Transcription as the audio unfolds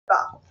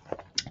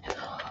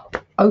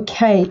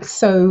Okay,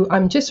 so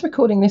I'm just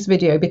recording this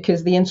video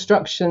because the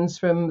instructions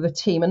from the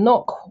team are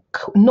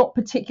not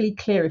particularly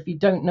clear if you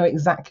don't know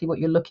exactly what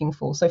you're looking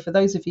for. So for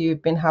those of you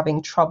who've been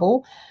having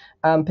trouble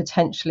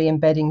potentially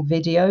embedding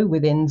video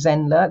within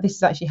Zenler, this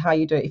is actually how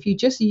you do it. If you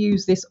just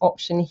use this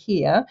option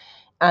here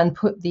and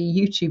put the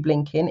YouTube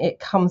link in, it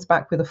comes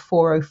back with a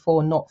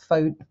 404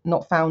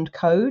 not found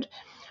code.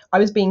 I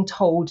was being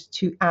told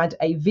to add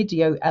a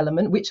video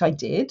element, which I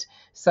did.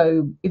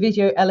 So a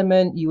video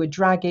element, you would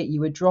drag it, you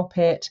would drop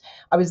it.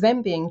 I was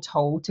then being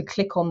told to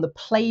click on the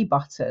play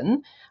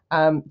button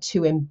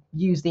to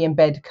use the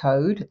embed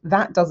code.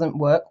 That doesn't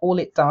work. All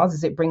it does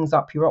is it brings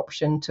up your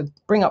option to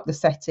bring up the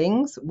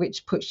settings,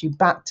 which puts you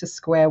back to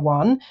square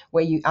one.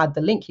 Where you add the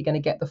link, you're going to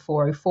get the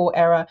 404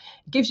 error.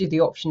 It gives you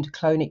the option to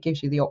clone, it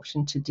gives you the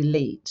option to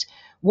delete.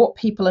 What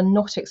people are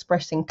not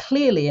expressing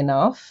clearly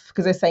enough,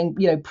 because they're saying,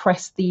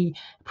 press the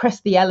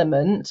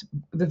element,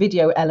 the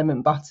video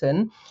element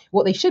button.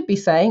 What they should be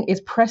saying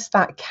is press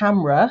that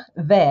camera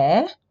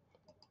there,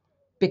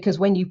 because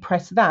when you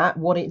press that,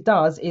 what it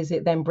does is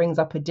it then brings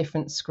up a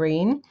different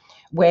screen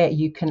where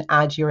you can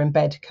add your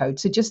embed code.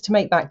 So just to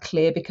make that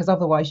clear, because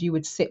otherwise you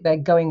would sit there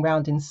going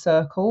round in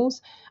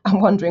circles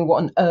and wondering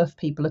what on earth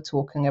people are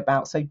talking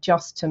about. So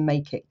just to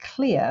make it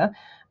clear,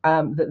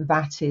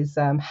 that is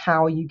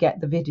how you get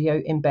the video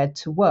embed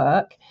to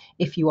work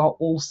if you are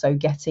also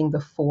getting the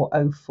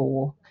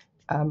 404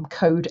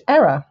 code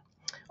error.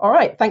 All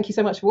right, thank you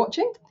so much for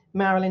watching.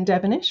 Marilyn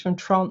Devonish from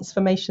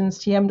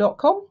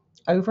transformationstm.com.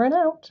 Over and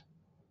out.